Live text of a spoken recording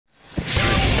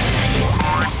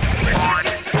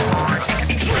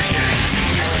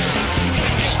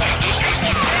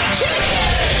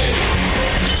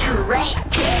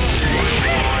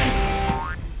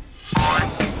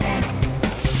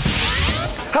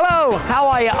Hello, how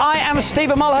are you? I am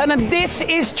Stephen Mulhern and this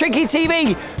is Tricky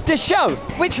TV, the show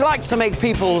which likes to make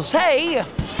people say...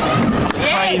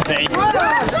 Crazy.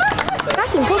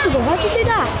 That's impossible, how'd you do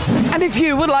that? And if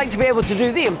you would like to be able to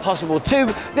do the impossible too,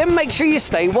 then make sure you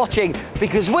stay watching,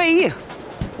 because we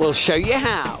will show you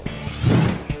how.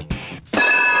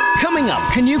 Coming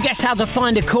up, can you guess how to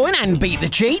find a coin and beat the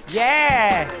cheat?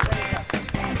 Yes.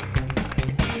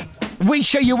 We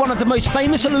show you one of the most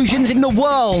famous illusions in the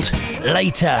world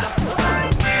later.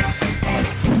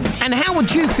 And how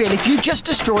would you feel if you just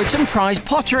destroyed some prize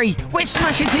pottery? We're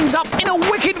smashing things up in a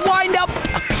wicked wind-up.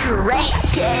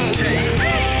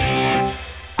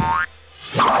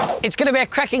 It's going to be a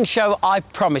cracking show, I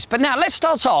promise. But now let's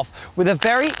start off with a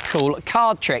very cool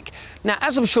card trick. Now,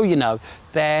 as I'm sure you know,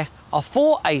 there are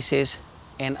 4 aces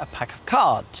in a pack of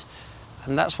cards.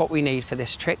 And that's what we need for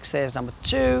this trick. So there's number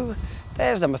 2,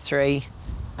 there's number 3,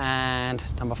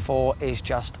 and number 4 is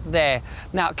just there.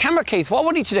 Now, Camera Keith, what I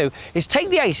want you to do is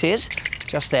take the aces,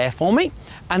 just there for me,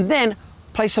 and then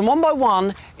place them one by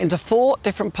one into 4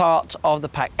 different parts of the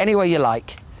pack, anywhere you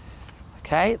like.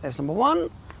 Okay, there's number 1,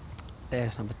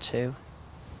 there's number 2,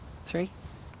 3,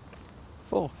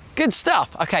 4. Good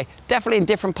stuff. Okay, definitely in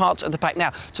different parts of the pack.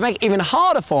 Now, to make it even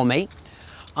harder for me,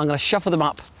 I'm going to shuffle them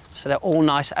up so they're all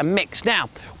nice and mixed. Now,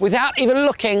 without even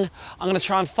looking, I'm going to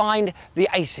try and find the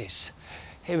aces.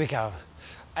 Here we go.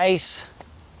 Ace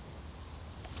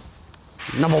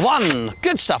number 1.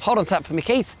 Good stuff. Hold on to that for me,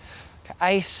 Keith. Okay,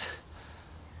 ace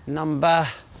number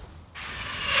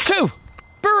 2.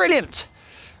 Brilliant.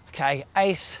 Okay,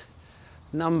 ace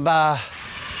number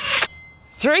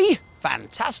 3.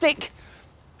 Fantastic.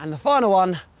 And the final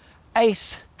one,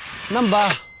 ace number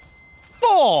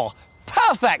 4.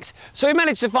 Perfect. So we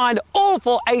managed to find all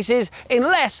 4 aces in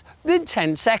less than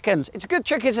 10 seconds. It's a good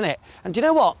trick, isn't it? And do you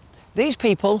know what? These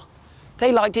people,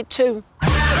 they liked it too.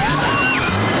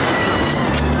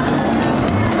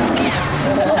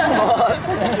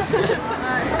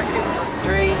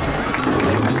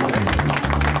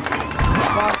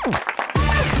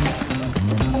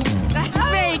 That's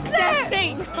big, that's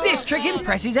big. This trick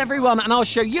impresses everyone, and I'll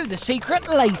show you the secret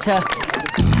later.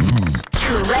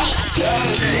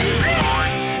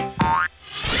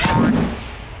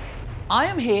 I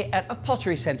am here at a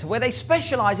pottery centre where they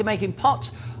specialise in making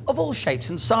pots of all shapes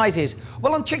and sizes.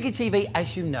 Well, on Tricky TV,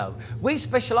 as you know, we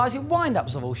specialise in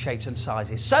wind-ups of all shapes and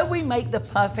sizes, so we make the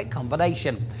perfect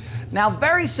combination. Now,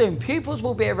 very soon, pupils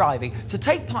will be arriving to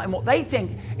take part in what they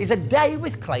think is a day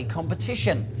with clay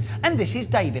competition. And this is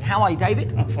David. How are you,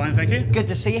 David? I'm fine, thank you. Good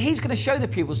to see you. He's going to show the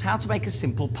pupils how to make a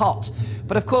simple pot.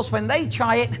 But of course, when they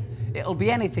try it, it'll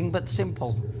be anything but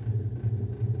simple.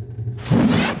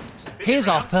 Here's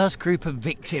our first group of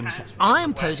victims. I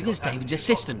am posing as David's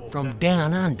assistant from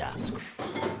Down Under.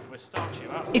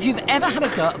 If you've ever had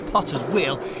a go at a potter's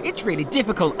wheel, it's really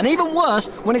difficult, and even worse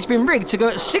when it's been rigged to go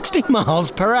at 60 miles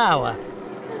per hour.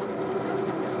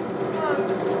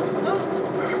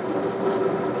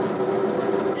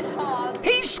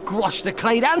 He squashed the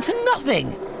clay down to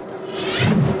nothing.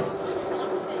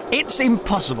 It's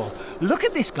impossible. Look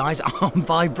at this guy's arm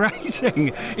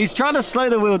vibrating. He's trying to slow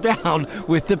the wheel down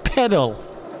with the pedal.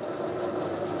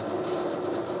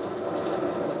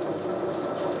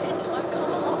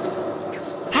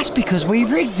 That's because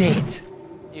we've rigged it.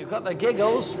 You've got the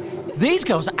giggles. These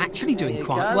girls are actually doing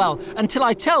quite well until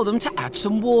I tell them to add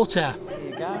some water. There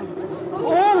you go.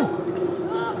 Oh!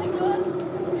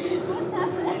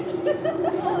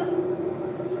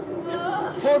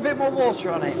 Pour a bit more water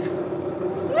on it.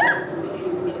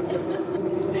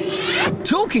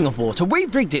 Talking of water,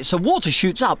 we've rigged it so water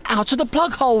shoots up out of the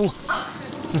plug hole.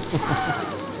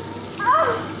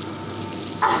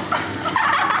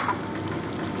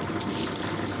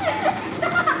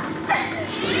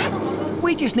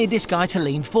 We just need this guy to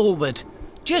lean forward.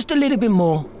 Just a little bit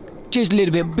more. Just a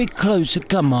little bit, a bit closer.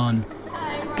 Come on.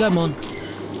 Come on.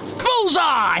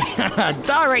 Bullseye!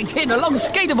 Direct hit along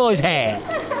Skater Boy's hair.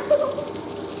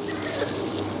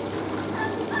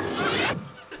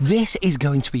 This is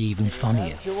going to be even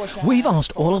funnier. We've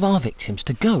asked all of our victims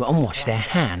to go and wash their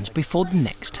hands before the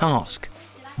next task.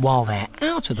 While they're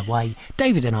out of the way,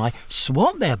 David and I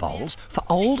swap their bowls for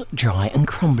old, dry and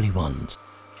crumbly ones.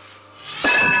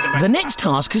 The next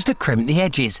task is to crimp the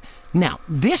edges. Now,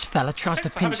 this fella tries to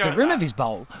pinch the rim of his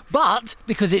bowl, but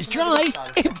because it's dry,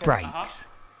 it breaks.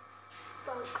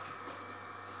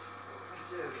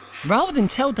 Rather than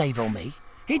tell Dave or me,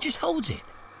 he just holds it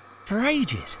for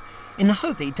ages, in the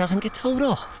hope that it doesn't get told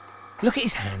off. Look at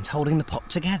his hands holding the pot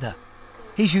together.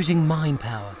 He's using mind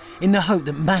power in the hope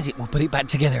that magic will put it back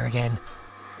together again.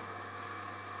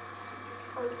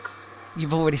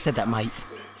 You've already said that, mate.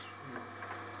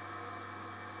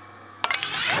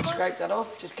 Scrape that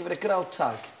off, just give it a good old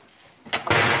tug.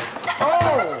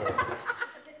 Oh!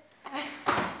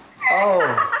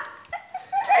 Oh!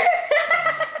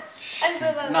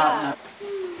 No.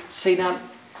 See now,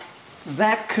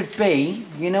 that could be,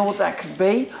 you know what that could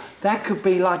be? That could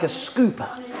be like a scooper.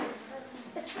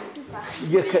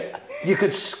 You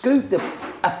could scoop a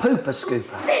pooper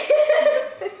scooper.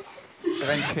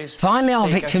 Finally, our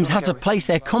victims had to place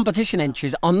their competition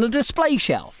entries on the display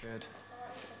shelf. Good.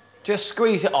 Just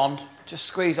squeeze it on. Just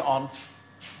squeeze it on.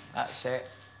 That's it.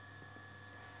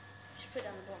 Just put it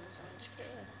down the bottom or something. Just put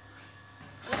it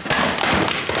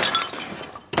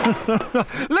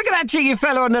there. Look at that cheeky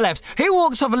fella on the left. He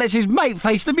walks off and lets his mate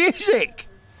face the music.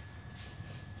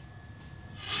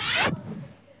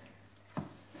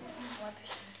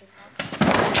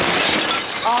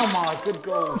 Oh my good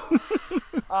God.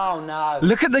 Oh no.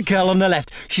 Look at the girl on the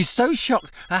left. She's so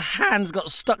shocked her hands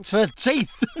got stuck to her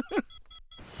teeth.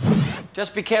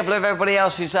 Just be careful of everybody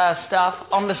else's stuff.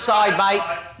 On the side, mate,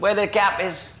 where the gap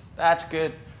is. That's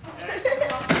good. That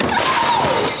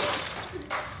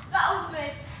was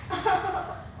me.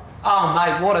 Oh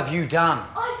mate, what have you done?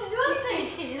 I didn't do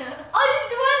anything. I didn't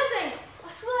do anything. I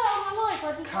swear on my life I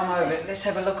didn't Come do over. anything. Let's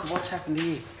have a look at what's happened to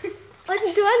you. I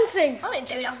didn't do anything. I didn't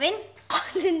do nothing. I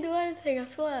didn't do anything, I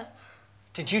swear.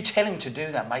 Did you tell him to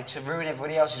do that, mate, to ruin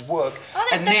everybody else's work? I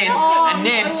didn't And do then, nothing. and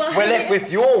then Oh, my we're left with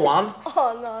your one.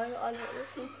 Oh no, I don't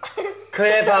listen.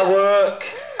 Clever work.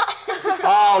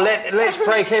 Oh, let's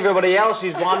break everybody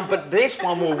else's one, but this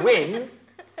one will win.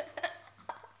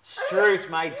 Struth,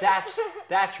 mate,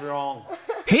 that's wrong.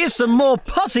 Here's some more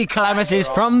potty calamities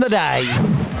from the day.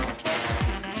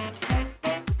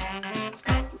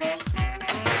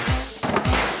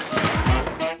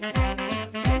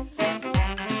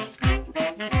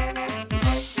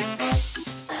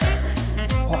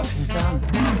 What have you done?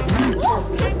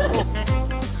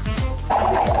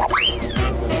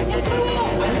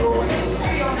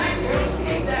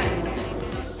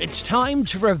 It's time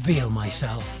to reveal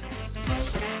myself.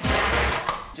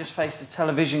 Just face the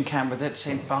television camera that's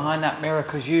in behind that mirror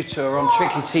because you two are on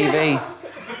Tricky TV.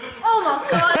 Oh my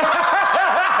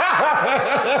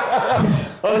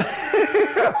God.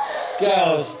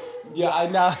 Girls, yeah, I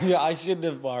know, yeah, I shouldn't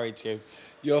have worried you.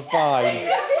 You're fine.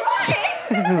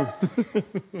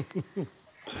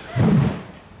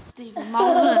 Stephen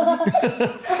Mulhern.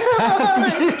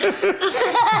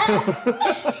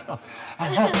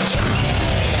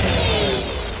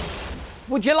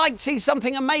 Would you like to see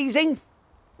something amazing?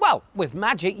 Well, with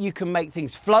magic, you can make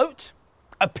things float,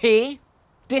 appear,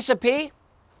 disappear.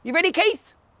 You ready,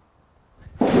 Keith?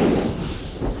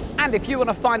 And if you want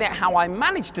to find out how I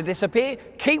managed to disappear,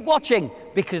 keep watching,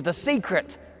 because the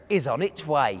secret is on its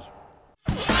way.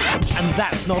 And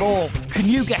that's not all. Can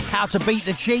you guess how to beat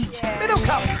the cheat? Middle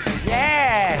cup.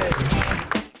 Yes!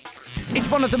 It's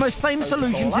one of the most famous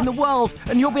illusions in the world,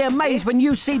 and you'll be amazed when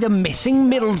you see the missing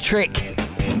middle trick.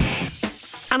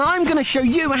 And I'm going to show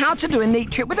you how to do a neat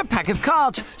trick with a pack of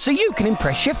cards, so you can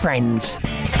impress your friends.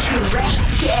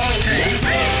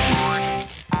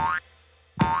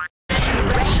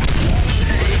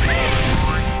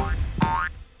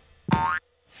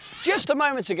 Just a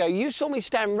moment ago, you saw me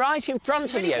stand right in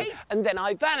front of you, and then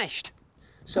I vanished.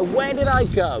 So where did I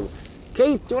go?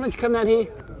 Keith, do you want to come down here?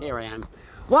 Here I am.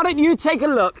 Why don't you take a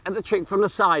look at the trick from the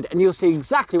side, and you'll see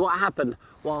exactly what happened,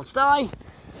 whilst I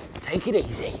take it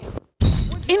easy.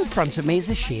 In front of me is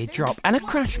a sheer drop and a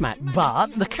crash mat,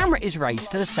 but the camera is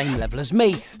raised to the same level as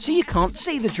me, so you can't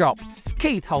see the drop.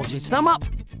 Keith holds his thumb up,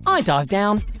 I dive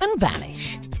down and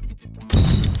vanish.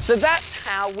 So that's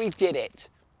how we did it.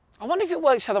 I wonder if it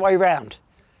works the other way round.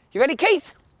 You ready,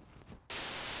 Keith?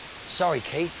 Sorry,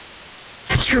 Keith.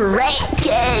 Tricky!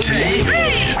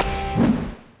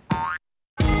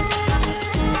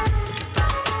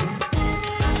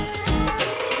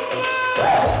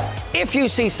 If you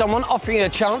see someone offering you a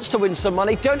chance to win some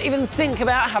money, don't even think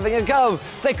about having a go.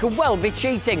 They could well be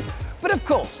cheating. But of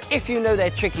course, if you know their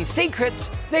tricky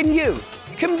secrets, then you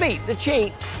can beat the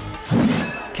cheat.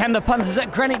 Can the punters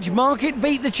at Greenwich Market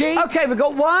beat the cheat? OK, we've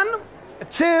got 1,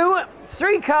 2,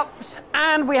 3 cups,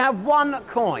 and we have 1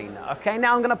 coin. OK,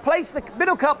 now I'm going to place the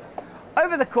middle cup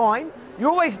over the coin. You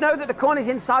always know that the coin is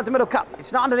inside the middle cup.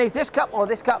 It's not underneath this cup or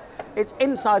this cup. It's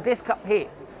inside this cup here.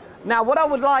 Now, what I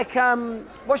would like,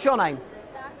 what's your name?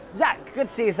 Zach. Zach, good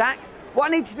to see you, Zach.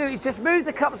 What I need to do is just move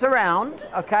the cups around,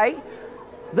 okay?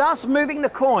 Thus moving the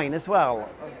coin as well.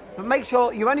 But make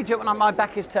sure you only do it when my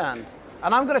back is turned.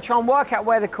 And I'm going to try and work out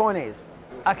where the coin is.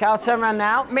 Okay, I'll turn around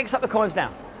now. Mix up the coins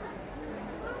now.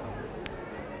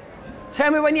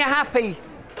 Tell me when you're happy.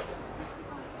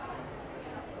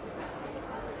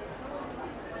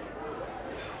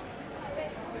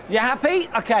 You happy?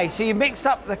 Okay, so you mixed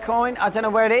up the coin. I don't know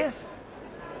where it is.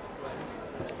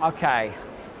 Okay.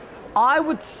 I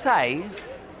would say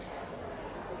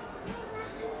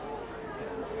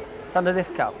it's under this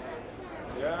cup.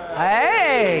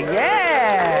 Hey,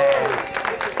 yeah.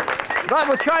 Right,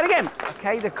 we'll try it again.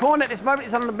 Okay, the coin at this moment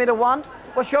is on the middle one.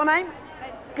 What's your name?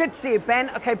 Ben. Good to see you, Ben.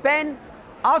 Okay, Ben,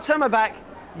 I'll turn my back.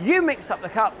 You mix up the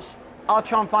cups. I'll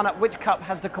try and find out which cup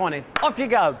has the coin in. Off you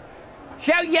go.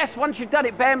 Shout yes once you've done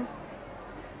it, Ben.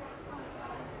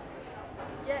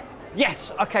 Yes.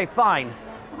 Yes, okay, fine.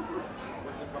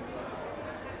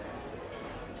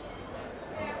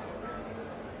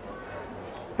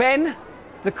 Ben,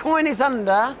 the coin is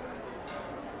under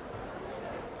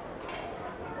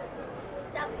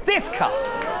this cup.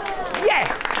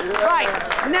 Yes. Right.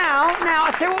 Now,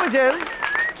 I'll tell you what we do.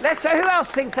 Let's say, who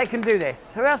else thinks they can do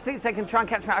this? Who else thinks they can try and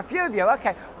catch me out? A few of you.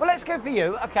 Okay. Well, let's go for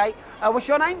you. Okay. What's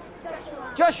your name?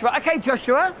 Joshua. Joshua. Okay,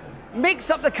 Joshua.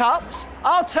 Mix up the cups.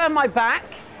 I'll turn my back.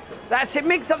 That's it.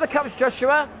 Mix up the cups,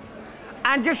 Joshua.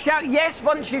 And just shout yes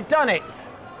once you've done it.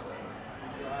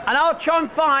 And I'll try and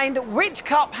find which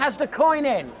cup has the coin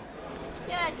in.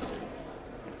 Yes.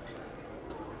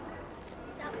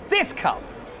 This cup.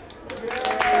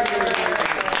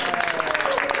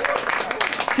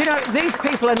 Do you know, these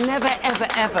people are never, ever,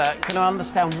 ever going to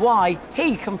understand why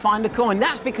he can find a coin.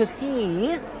 That's because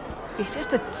he is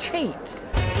just a cheat.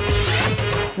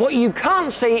 What you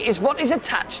can't see is what is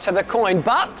attached to the coin,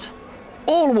 but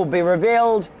all will be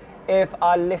revealed if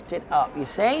I lift it up, you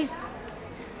see?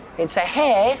 It's a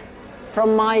hair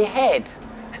from my head.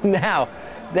 Now,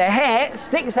 the hair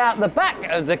sticks out the back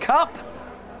of the cup,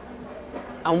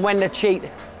 and when the cheat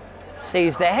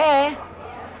sees the hair,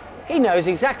 he knows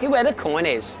exactly where the coin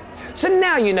is. So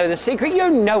now you know the secret, you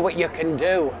know what you can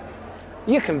do.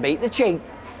 You can beat the cheat.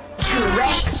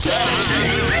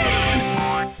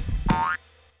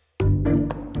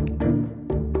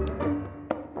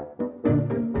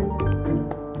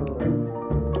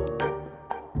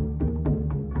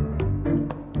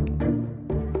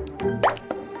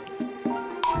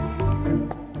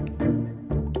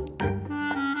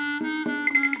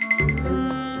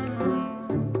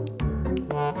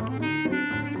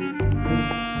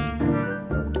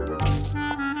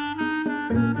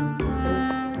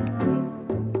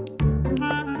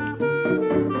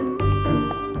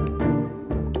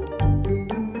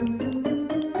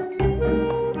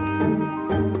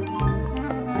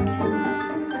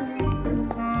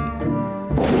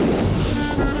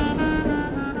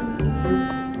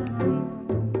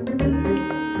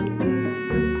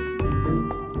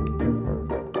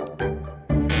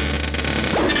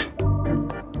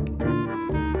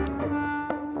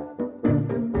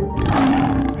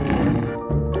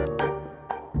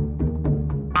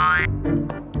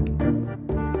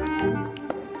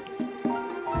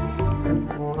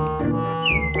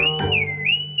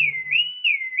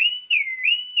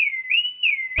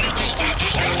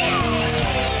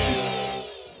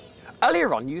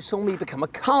 Earlier on, you saw me become a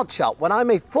card sharp when I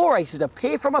made 4 aces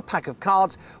appear from a pack of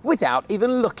cards without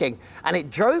even looking, and it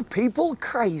drove people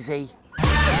crazy.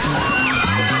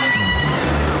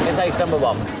 Here's ace number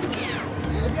 1.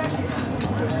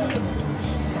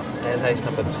 There's ace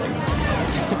number 2.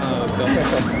 Oh, God.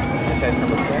 There's ace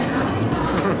number 3.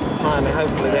 Finally,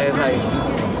 hopefully, there's ace.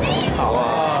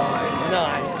 Oh,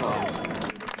 nice.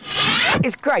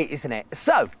 It's great, isn't it?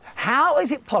 So, how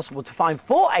is it possible to find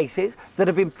 4 aces that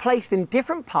have been placed in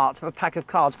different parts of a pack of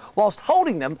cards whilst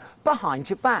holding them behind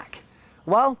your back?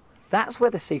 Well, that's where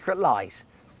the secret lies,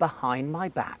 behind my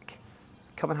back.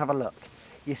 Come and have a look.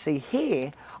 You see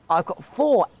here, I've got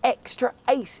 4 extra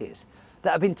aces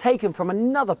that have been taken from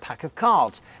another pack of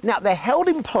cards. Now, they're held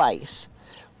in place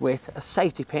with a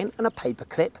safety pin and a paper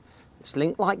clip. It's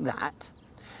linked like that.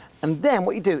 And then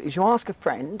what you do is you ask a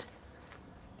friend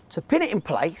to pin it in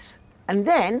place, and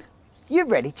then you're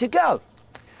ready to go.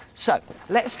 So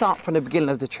let's start from the beginning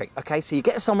of the trick, okay? So you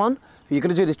get someone who you're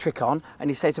gonna do the trick on, and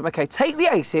you say to them, okay, take the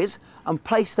aces and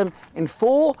place them in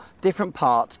 4 different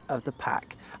parts of the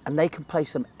pack, and they can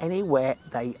place them anywhere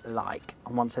they like.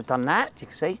 And once they've done that, you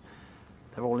can see,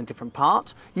 they're all in different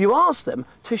parts. You ask them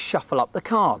to shuffle up the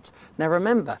cards. Now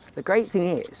remember, the great thing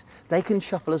is, they can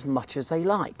shuffle as much as they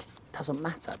like. Doesn't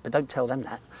matter, but don't tell them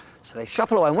that. So they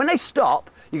shuffle away, and when they stop,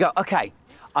 you go, okay,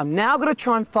 I'm now gonna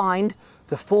try and find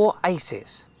the 4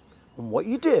 aces. And what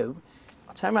you do,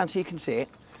 I'll turn around so you can see it,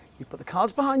 you put the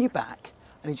cards behind your back,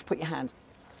 and you just put your hand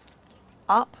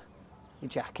up your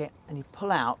jacket, and you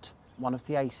pull out one of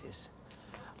the aces.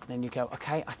 And then you go,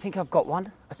 okay, I think I've got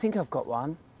one. I think I've got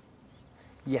one.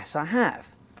 Yes, I have.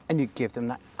 And you give them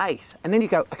that ace. And then you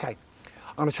go, okay,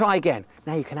 I'm gonna try again.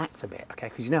 Now you can act a bit, okay?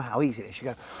 Because you know how easy it is.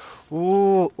 You go,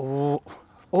 ooh, ooh,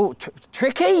 oh,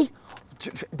 tricky?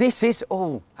 This is,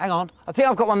 oh, hang on. I think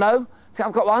I've got one though. I think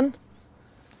I've got one.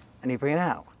 And you bring it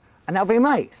out. And they'll be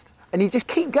amazed. And you just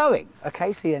keep going,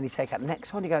 okay? So then you take out the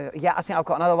next one. You go, yeah, I think I've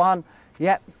got another one.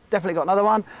 Yep, definitely got another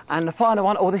one. And the final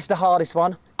one, oh, this is the hardest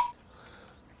one.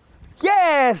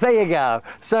 Yes, there you go.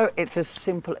 So it's as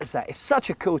simple as that. It's such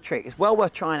a cool trick. It's well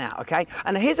worth trying out, okay?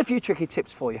 And here's a few tricky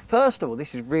tips for you. First of all,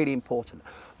 this is really important.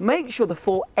 Make sure the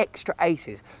 4 extra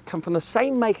aces come from the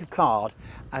same make of card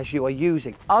as you are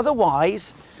using.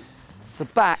 Otherwise, the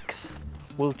backs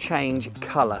will change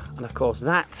colour. And of course,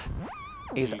 that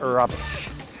is rubbish.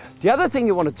 The other thing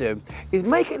you want to do is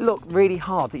make it look really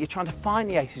hard that you're trying to find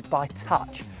the aces by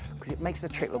touch, because it makes the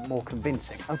trick look more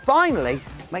convincing. And finally,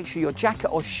 make sure your jacket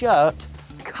or shirt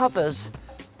covers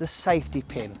the safety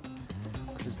pin,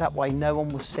 because that way no one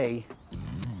will see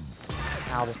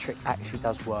how the trick actually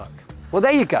does work. Well,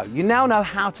 there you go. You now know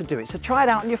how to do it, so try it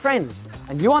out on your friends.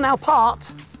 And you are now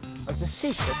part of the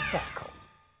secret circle.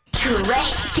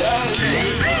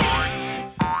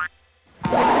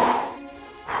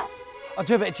 I'll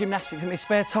do a bit of gymnastics in my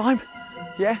spare time.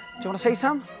 Yeah? Do you want to see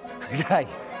some? Okay,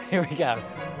 here we go.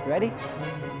 Ready?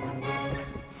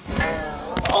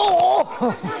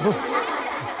 Oh!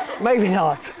 Maybe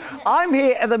not. I'm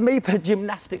here at the Meeper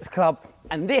Gymnastics Club,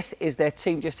 and this is their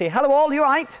team just here. Hello all, you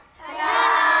right? Hello.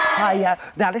 Hi,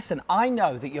 now listen, I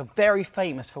know that you're very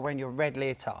famous for wearing your red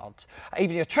leotards.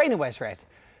 Even your trainer wears red.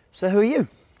 So who are you?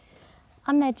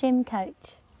 I'm their gym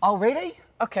coach. Oh, really?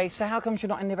 Okay, so how come you're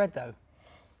not in the red, though?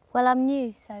 Well, I'm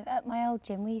new, so at my old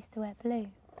gym, we used to wear blue.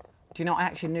 Do you know, I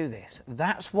actually knew this.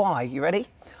 That's why, you ready?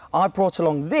 I brought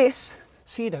along this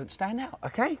so you don't stand out,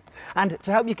 okay? And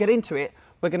to help you get into it,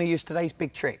 we're going to use today's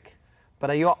big trick. But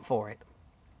are you up for it?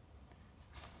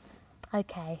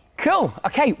 Okay. Cool.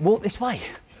 Okay, walk this way.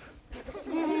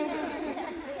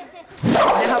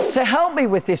 Now, to help me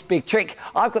with this big trick,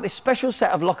 I've got this special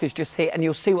set of lockers just here, and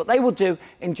you'll see what they will do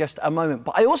in just a moment.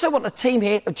 But I also want the team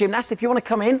here of gymnasts, if you want to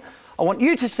come in, I want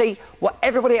you to see what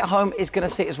everybody at home is going to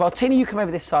see as well. Tina, you come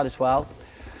over this side as well.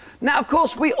 Now, of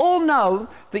course, we all know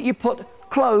that you put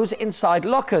clothes inside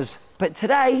lockers, but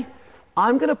today,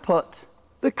 I'm going to put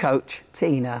the coach,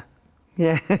 Tina.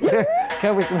 Yeah,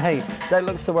 go with me. Don't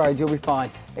look so worried, you'll be fine.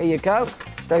 Here you go.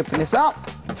 Just open this up.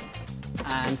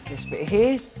 And this bit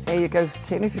here. There you go,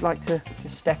 Tina, if you'd like to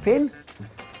just step in.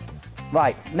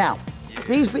 Right, now,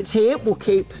 these bits here will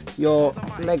keep your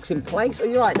legs in place. Are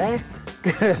you right there?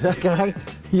 Good, okay.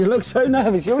 You look so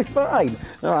nervous, you'll be fine.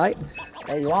 All right,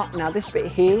 there you are. Now, this bit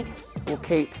here will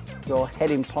keep your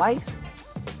head in place.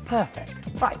 Perfect.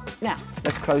 Right, now,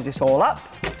 let's close this all up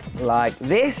like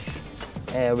this.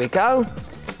 There we go.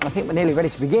 And I think we're nearly ready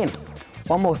to begin.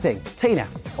 One more thing. Tina,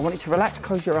 I want you to relax,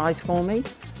 close your eyes for me,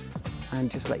 and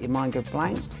just let your mind go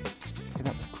blank. Okay,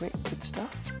 that was quick, good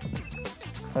stuff.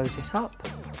 Close this up.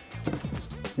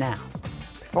 Now,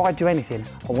 before I do anything,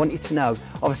 I want you to know,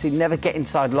 obviously never get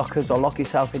inside lockers or lock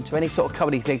yourself into any sort of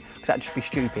cupboardy thing, because that'd just be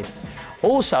stupid.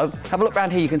 Also, have a look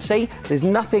around here, you can see there's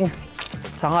nothing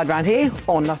to hide around here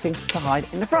or nothing to hide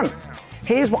in the front.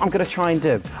 Here's what I'm gonna try and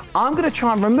do. I'm gonna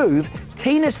try and remove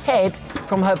Tina's head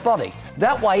from her body.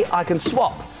 That way I can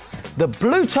swap the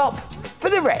blue top for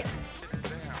the red.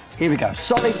 Here we go,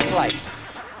 solid plate.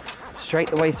 Straight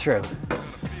the way through.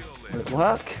 Will it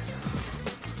work?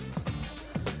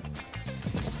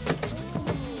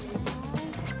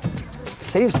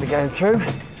 Seems to be going through.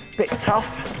 Bit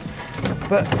tough,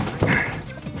 but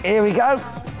here we go.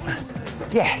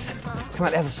 Yes, come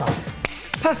out the other side.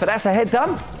 Perfect, that's her head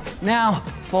done. Now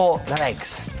for the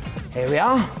legs. Here we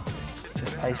are.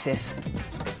 Just place this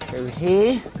through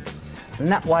here. And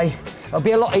that way, it'll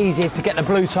be a lot easier to get the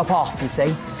blue top off, you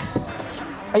see.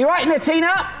 Are you right in there,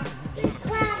 Tina?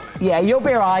 Yeah, you'll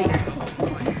be right.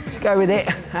 Just go with it.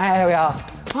 There we are.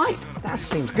 Right, that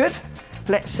seems good.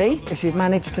 Let's see if she's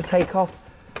managed to take off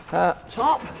her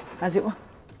top, as it were.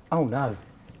 Oh no.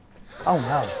 Oh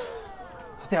no.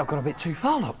 I think I've gone a bit too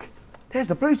far, look. There's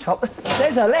the blue top.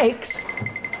 There's her legs.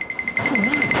 Oh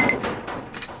no.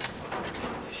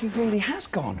 She really has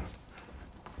gone.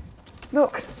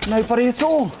 Look, nobody at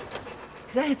all.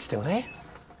 Is her head still there?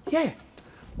 Yeah.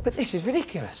 But this is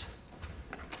ridiculous.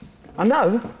 I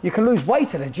know you can lose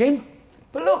weight at a gym,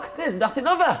 but look, there's nothing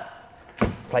of her.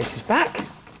 Place this back.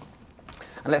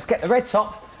 And let's get the red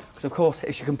top, because of course,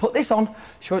 if she can put this on,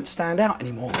 she won't stand out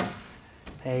anymore.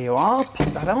 There you are, pop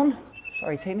that on.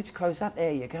 Sorry, Tina, to close that.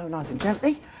 There you go, nice and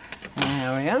gently.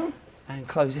 There we go. And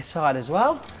close this side as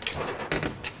well.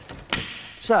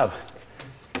 So,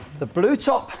 the blue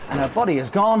top and her body is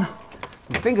gone.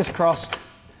 And fingers crossed,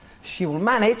 she will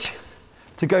manage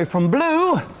to go from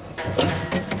blue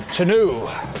to new.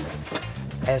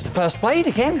 There's the first blade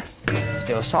again,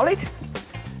 still solid.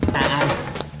 And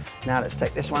now let's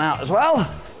take this one out as well.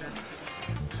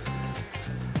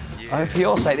 I hope for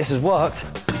your sake this has worked,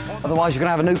 otherwise you're gonna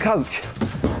have a new coach.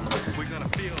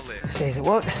 See, does it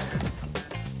work?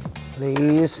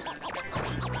 Please.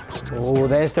 Oh,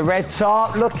 there's the red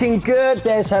top, looking good.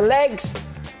 There's her legs.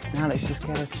 Now let's just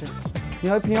get her to... Can you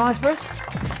open your eyes for us?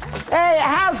 Hey, it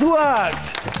has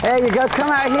worked. There you go, come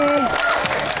out here.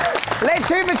 Let's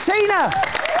hear for Tina.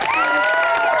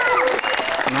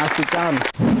 Nicely done.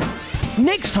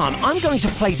 Next time, I'm going to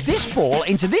place this ball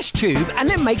into this tube and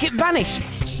then make it vanish.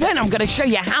 Then I'm going to show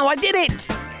you how I did it.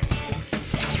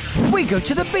 We go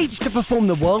to the beach to perform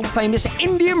the world-famous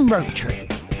Indian rope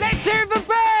trick. Let's hear it for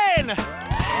Ben!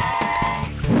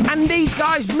 And these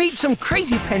guys meet some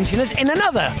crazy pensioners in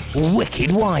another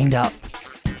wicked wind-up.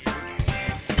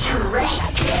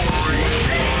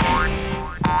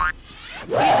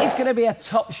 It is going to be a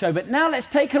top show, but now let's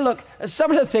take a look at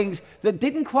some of the things that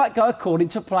didn't quite go according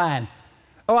to plan.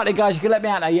 All right, then, guys, you can let me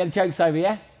out now. Yeah, the joke's over,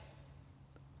 yeah?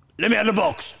 Let me out of the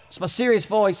box. It's my serious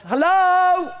voice.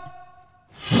 Hello?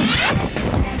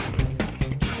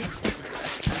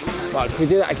 Right, can we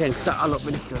do that again? Because I look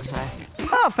ridiculous here.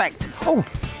 Perfect. Oh.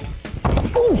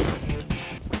 Ooh.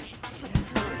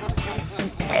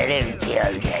 Hello,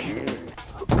 children.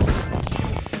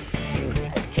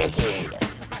 Chicken.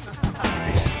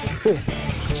 You're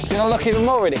gonna look even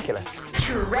more ridiculous.